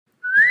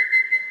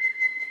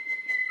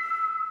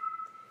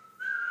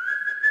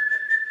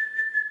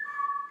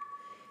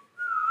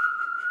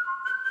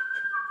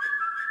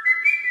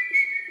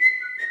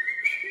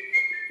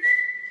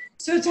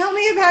So tell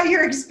me about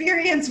your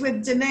experience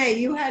with Danae.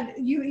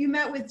 You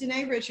met with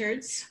Danae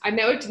Richards. I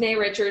met with Danae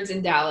Richards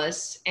in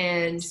Dallas,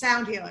 and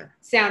sound healer.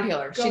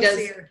 She does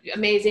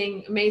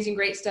amazing,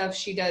 great stuff.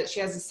 She has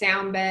a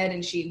sound bed,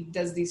 and she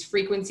does these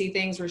frequency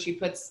things where she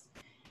puts.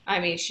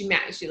 I mean, she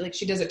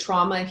does a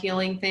trauma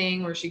healing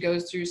thing where she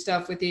goes through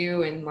stuff with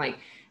you, and like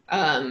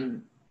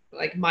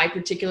my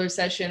particular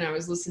session, I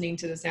was listening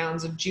to the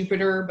sounds of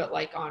Jupiter, but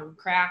like on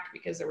crack,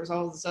 because there was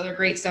all this other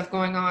great stuff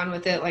going on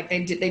with it. Like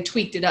they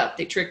tweaked it up,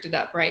 they tricked it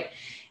up, right?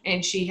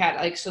 And she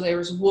had so there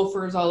was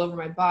woofers all over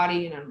my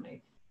body and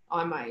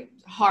on my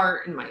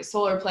heart and my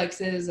solar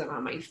plexus and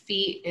on my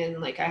feet, and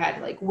like I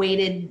had like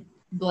weighted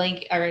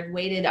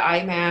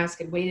eye mask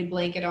and weighted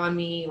blanket on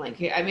me.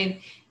 Like, I mean,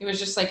 it was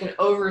just like an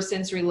over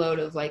sensory load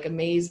of like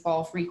amaze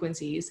ball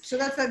frequencies. So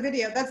that's that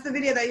video. That's the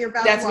video that you're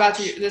about to watch.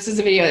 This is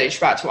the video that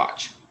you're about to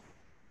watch.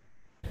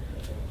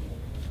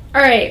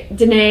 All right,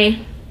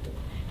 Danae.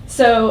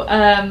 So,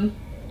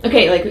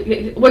 okay,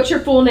 like, what's your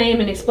full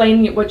name, and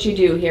explain what you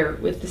do here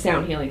with the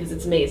sound healing, because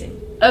it's amazing.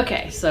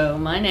 Okay, so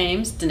my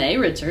name's Danae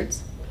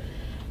Richards,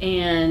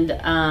 and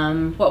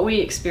what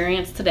we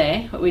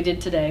did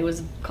today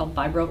was called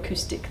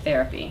vibroacoustic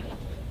therapy,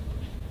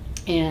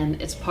 and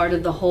it's part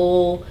of the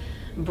whole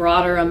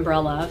broader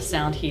umbrella of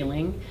sound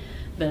healing.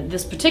 But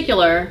this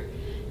particular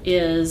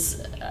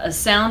is a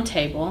sound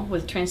table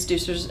with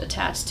transducers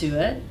attached to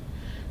it.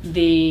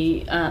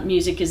 The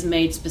music is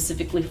made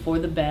specifically for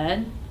the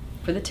bed,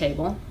 for the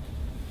table,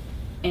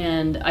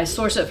 and I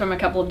source it from a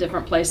couple of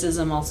different places.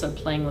 I'm also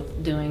playing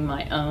with doing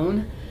my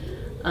own,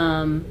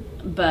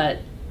 but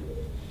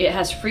it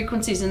has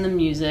frequencies in the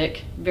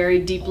music, very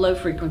deep low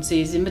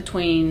frequencies in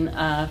between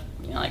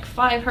like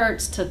 5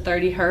 hertz to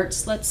 30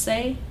 hertz, let's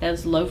say.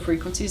 Those low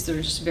frequencies,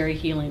 they're just very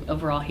healing,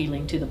 overall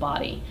healing to the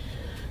body.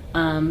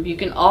 You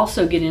can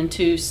also get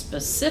into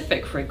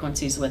specific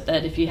frequencies with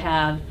it if you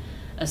have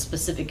a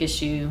specific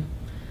issue,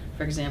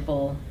 for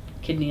example,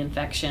 kidney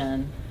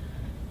infection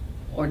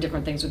or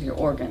different things with your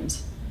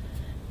organs.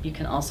 You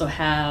can also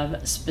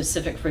have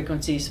specific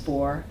frequencies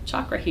for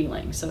chakra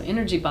healing, so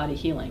energy body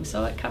healing.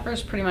 So it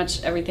covers pretty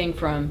much everything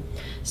from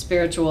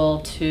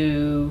spiritual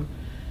to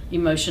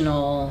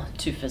emotional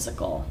to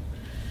physical.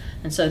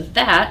 And so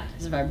that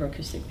is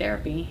vibroacoustic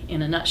therapy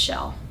in a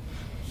nutshell.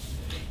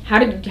 How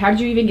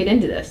did you even get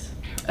into this?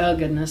 Oh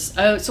goodness.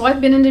 So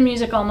I've been into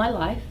music all my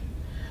life.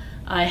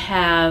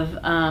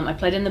 I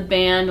played in the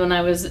band when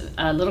I was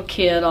a little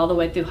kid, all the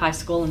way through high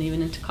school and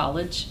even into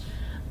college.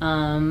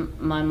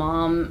 My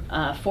mom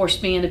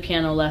forced me into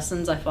piano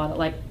lessons. I fought it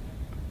like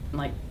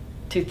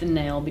tooth and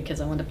nail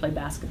because I wanted to play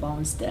basketball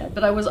instead.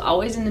 But I was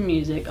always into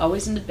music,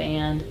 always into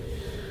band,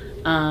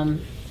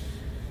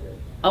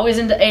 always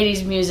into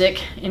 80s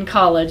music in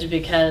college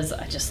because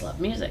I just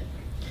love music.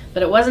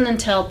 But it wasn't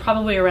until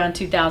probably around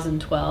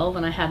 2012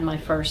 when I had my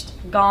first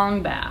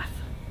gong bath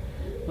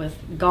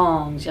with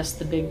gongs, just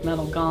the big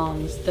metal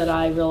gongs, that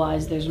I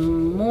realized there's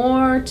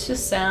more to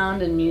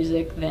sound and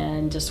music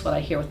than just what I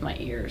hear with my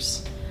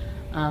ears,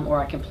 or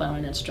I can play on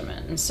an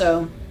instrument. And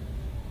so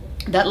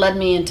that led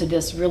me into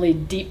this really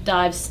deep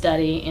dive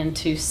study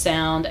into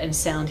sound and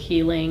sound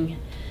healing.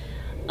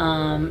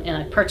 And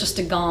I purchased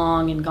a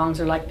gong, and gongs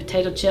are like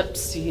potato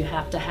chips, so you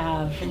have to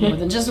have more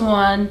than just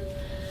one.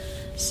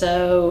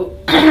 So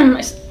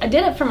I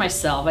did it for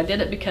myself. I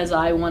did it because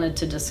I wanted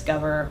to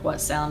discover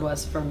what sound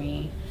was for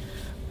me.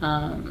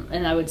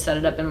 And I would set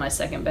it up in my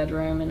second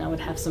bedroom, and I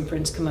would have some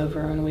friends come over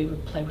and we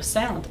would play with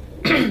sound,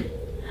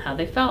 how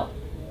they felt,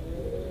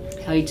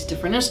 how each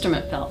different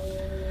instrument felt.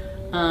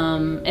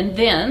 And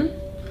then,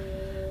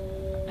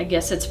 I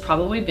guess it's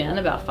probably been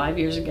about 5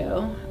 years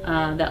ago,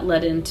 that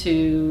led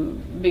into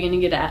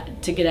beginning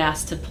to get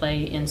asked to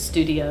play in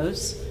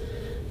studios,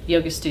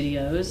 yoga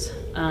studios.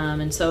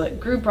 And so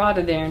it grew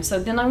broader there. And so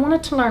then I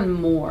wanted to learn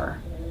more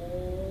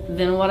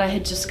than what I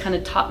had just kind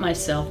of taught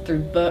myself through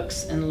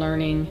books and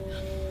learning.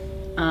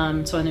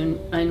 So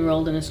I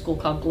enrolled in a school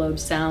called Globe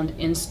Sound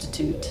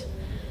Institute,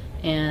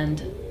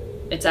 and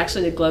it's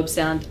actually the Globe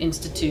Sound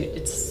Institute.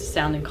 It's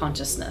sound and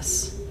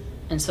consciousness,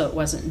 and so it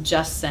wasn't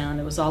just sound.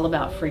 It was all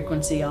about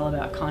frequency, all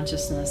about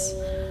consciousness,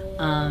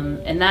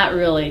 and that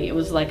really, it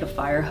was like a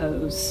fire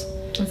hose.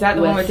 Is that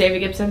the one with David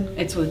Gibson?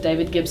 It's with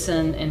David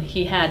Gibson, and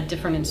he had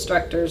different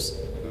instructors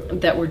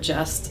that were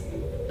just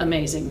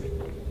amazing.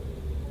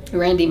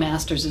 Randy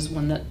Masters is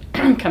one that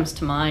comes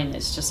to mind.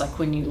 It's just like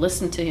when you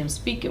listen to him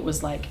speak, it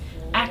was like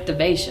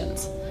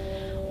activations.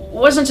 It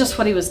wasn't just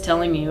what he was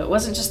telling you. It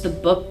wasn't just the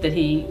book that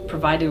he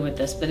provided with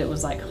this, but it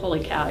was like,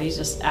 holy cow, he's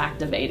just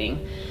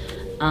activating.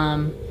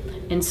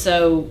 And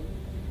so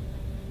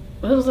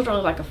it was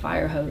literally like a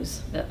fire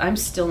hose. That I'm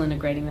still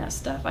integrating that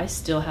stuff. I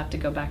still have to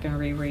go back and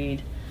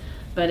reread.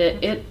 But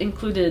it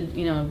included,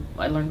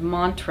 I learned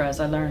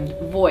mantras. I learned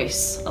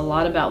voice, a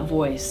lot about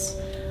voice,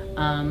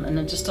 and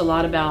then just a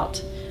lot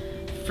about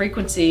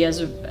frequency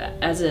as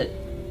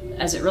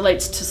it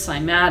relates to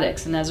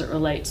cymatics and as it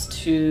relates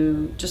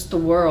to just the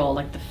world,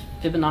 like the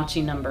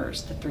Fibonacci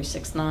numbers, the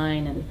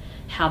 369, and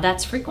how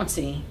that's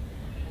frequency,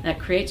 that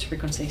creates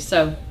frequency.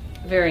 So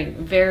very,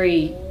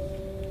 very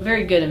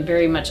very good and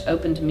very much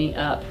opened me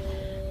up.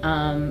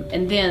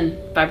 And then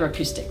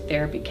vibroacoustic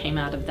therapy came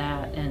out of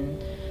that.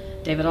 And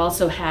David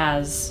also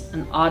has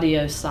an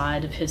audio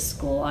side of his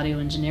school, audio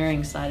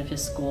engineering side of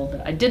his school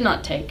that I did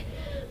not take,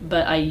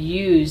 but I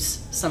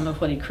use some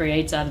of what he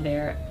creates out of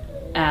there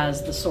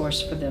as the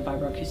source for the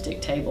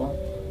vibroacoustic table.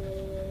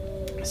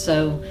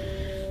 So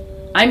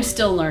I'm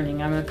still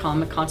learning. I'm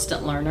a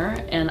constant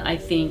learner, and I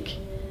think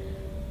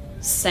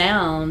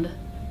sound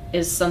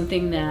is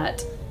something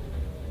that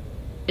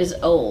is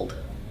old.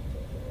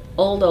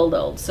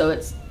 So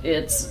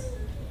it's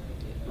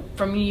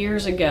from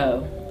years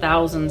ago,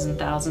 thousands and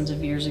thousands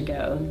of years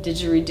ago.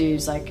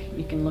 Didgeridoos, like,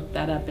 you can look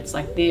that up. It's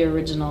like the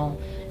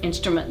original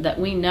instrument that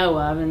we know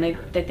of, and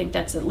they think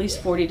that's at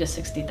least 40 to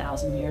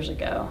 60,000 years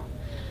ago.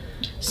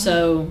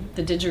 So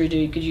the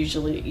didgeridoo, you could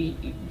usually,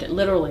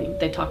 literally,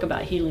 they talk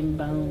about healing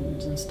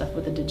bones and stuff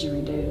with the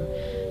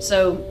didgeridoo.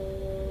 So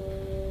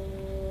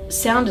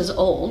sound is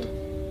old.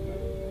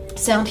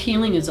 Sound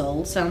healing is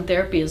old. Sound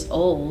therapy is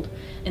old.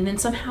 And then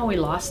somehow we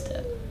lost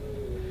it.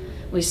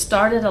 We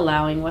started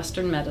allowing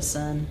Western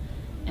medicine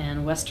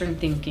and Western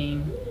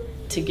thinking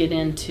to get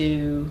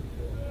into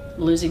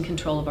losing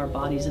control of our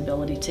body's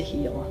ability to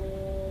heal,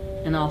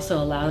 and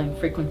also allowing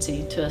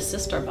frequency to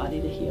assist our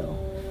body to heal.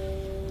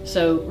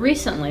 So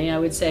recently, I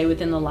would say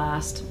within the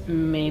last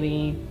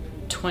maybe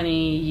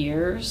 20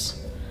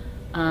 years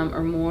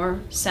or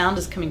more, sound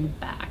is coming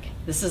back.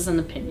 This is an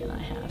opinion I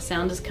have.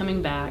 Sound is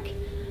coming back.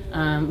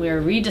 We are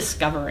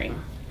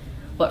rediscovering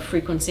what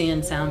frequency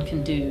and sound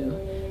can do.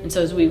 And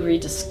so as we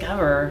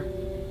rediscover,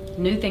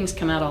 new things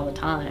come out all the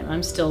time.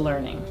 I'm still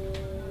learning.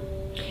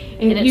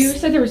 And you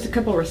said there was a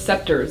couple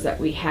receptors that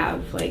we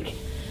have, like...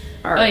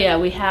 Oh yeah,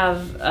 we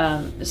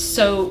have...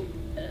 so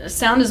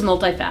sound is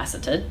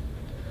multifaceted.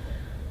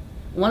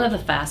 One of the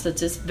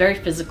facets is very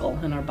physical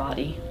in our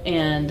body,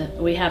 and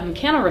we have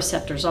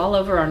mechanoreceptors all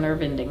over our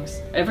nerve endings.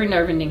 Every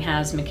nerve ending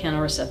has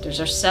mechanoreceptors.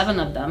 There's 7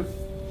 of them,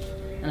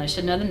 and I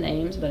should know the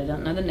names, but I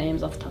don't know the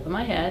names off the top of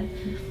my head.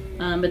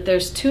 But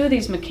there's 2 of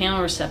these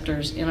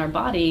mechanoreceptors in our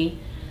body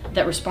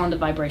that respond to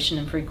vibration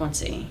and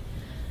frequency.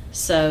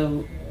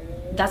 So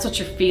that's what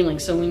you're feeling.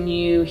 So when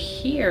you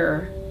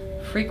hear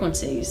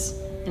frequencies,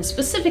 and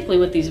specifically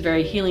with these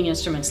very healing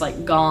instruments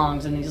like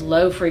gongs and these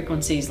low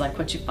frequencies like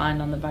what you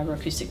find on the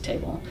vibroacoustic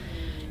table,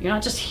 you're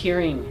not just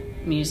hearing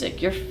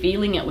music, you're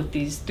feeling it with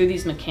through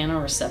these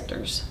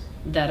mechanoreceptors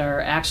that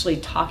are actually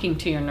talking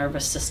to your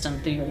nervous system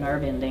through your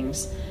nerve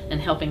endings and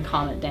helping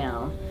calm it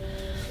down.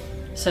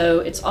 So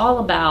it's all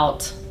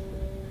about,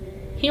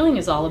 healing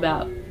is all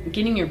about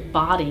getting your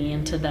body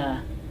into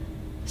the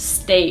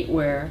state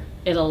where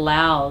it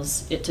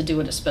allows it to do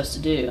what it's supposed to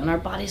do. And our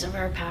bodies are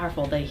very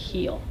powerful. They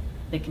heal.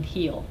 They can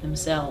heal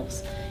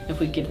themselves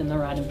if we give them the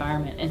right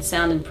environment. And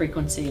sound and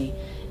frequency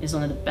is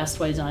one of the best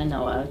ways I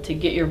know of to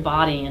get your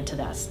body into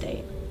that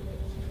state.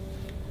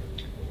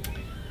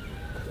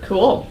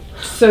 Cool.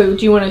 So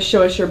do you want to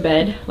show us your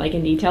bed, like,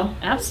 in detail?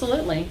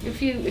 Absolutely.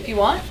 If you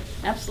want,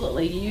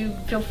 absolutely. You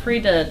feel free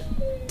to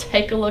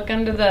take a look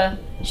under the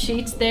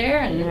sheets there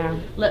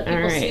and let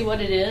people see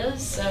what it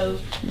is. So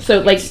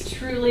like, it's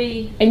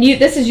truly... And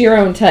this is your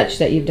own touch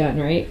that you've done,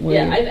 right?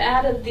 Yeah, I've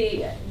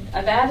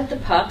added the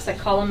pucks. I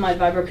call them my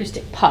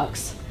vibroacoustic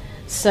pucks.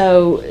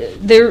 So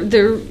they're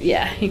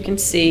yeah, you can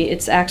see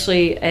it's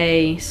actually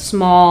a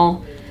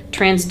small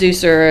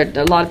transducer.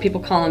 A lot of people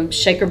call them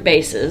shaker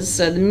bases.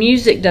 So the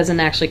music doesn't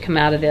actually come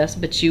out of this,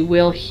 but you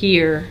will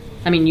hear,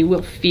 you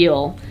will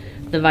feel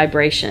the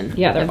vibration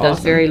of those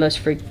very low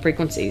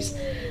frequencies.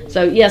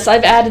 So yes,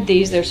 I've added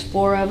these. There's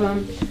 4 of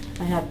them.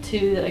 I have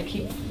 2 that I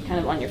keep kind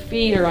of on your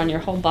feet or on your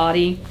whole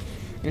body.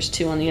 There's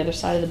 2 on the other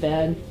side of the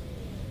bed.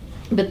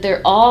 But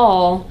they're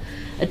all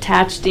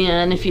attached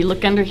in. If you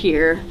look under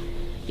here,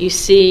 you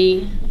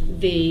see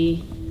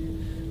the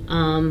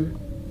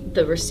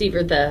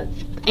receiver, the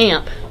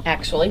amp,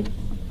 actually,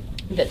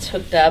 that's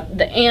hooked up.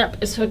 The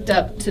amp is hooked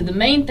up to the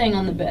main thing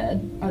on the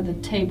bed, or the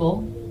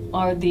table,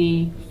 are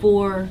the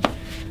 4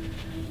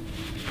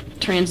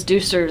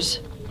 transducers,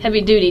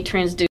 heavy-duty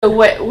transducers. So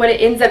what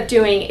it ends up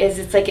doing is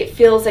it's like it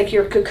feels like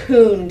you're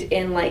cocooned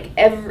in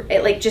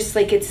it's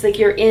like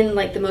you're in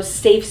like the most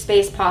safe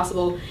space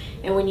possible.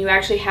 And when you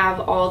actually have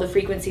all the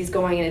frequencies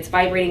going and it's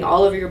vibrating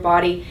all over your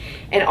body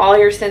and all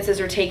your senses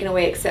are taken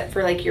away except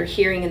for like your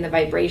hearing and the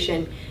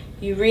vibration,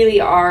 you really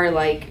are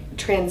like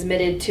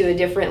transmitted to a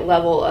different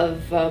level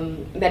of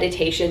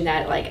meditation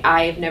that like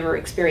I've never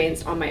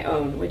experienced on my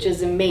own, which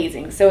is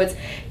amazing. So it's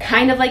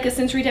kind of like a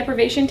sensory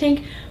deprivation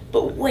tank,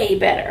 but way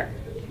better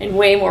and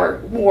way more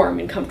warm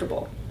and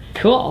comfortable.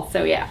 Cool.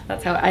 So yeah,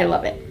 that's how I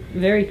love it.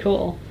 Very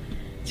cool.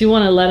 Do you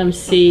want to let them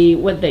see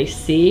what they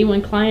see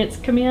when clients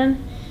come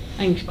in?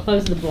 I can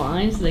close the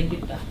blinds so they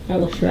get the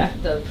full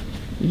effect of...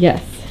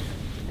 Yes.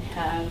 They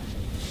have...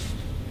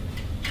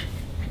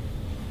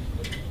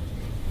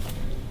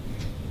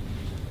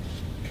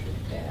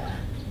 Yeah.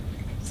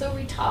 So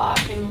we talk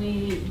and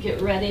we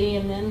get ready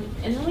and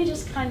then we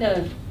just kind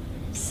of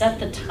set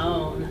the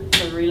tone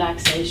for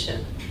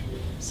relaxation.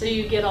 So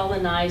you get all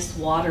the nice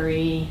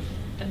watery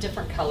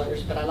different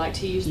colors, but I like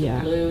to use the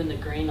Yeah. blue and the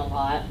green a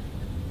lot.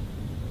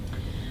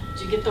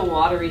 You get the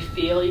watery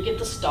feel, you get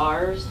the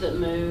stars that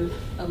move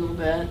a little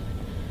bit.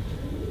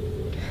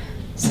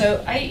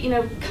 So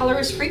color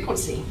is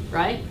frequency,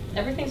 right?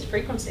 Everything's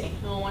frequency.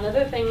 Well, one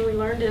other thing we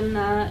learned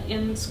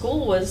in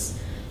school was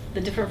the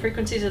different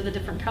frequencies of the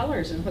different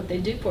colors and what they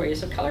do for you.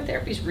 So color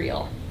therapy is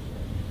real.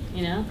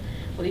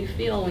 What do you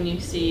feel when you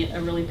see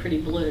a really pretty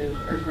blue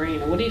or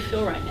green? Or what do you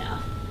feel right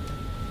now?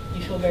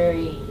 You feel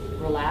very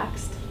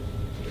relaxed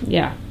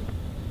Yeah.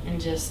 and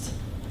just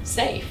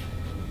safe.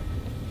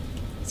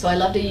 So I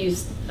love to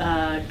use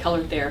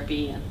color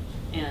therapy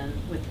and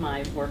with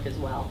my work as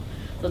well.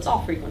 So it's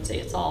all frequency.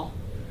 It's all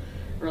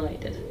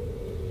related.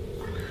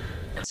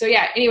 So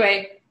yeah,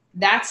 anyway,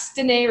 that's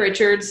Danae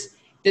Richards.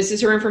 This is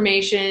her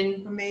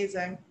information.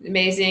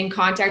 Amazing.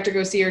 Contact her,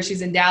 go see her.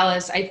 She's in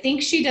Dallas. I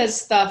think she does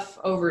stuff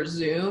over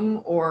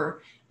Zoom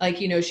or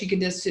she can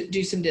just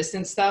do some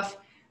distance stuff,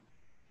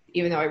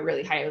 even though I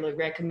really highly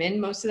recommend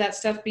most of that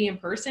stuff be in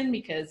person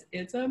because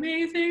it's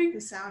amazing.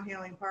 The sound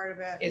healing part of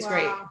it. It's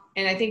great.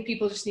 And I think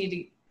people just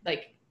need to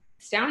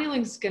sound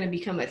healing is going to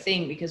become a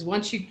thing because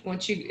once you,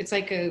 it's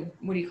like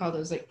what do you call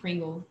those? Like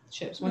Pringle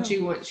chips. Once you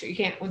go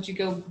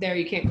there,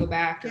 you can't go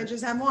back. Can't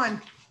just have one.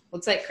 Well,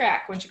 it's like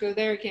crack. Once you go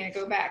there, you can't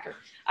go back. Or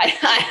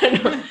I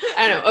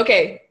don't know.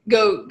 Okay.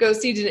 Go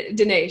see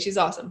Danae. She's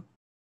awesome.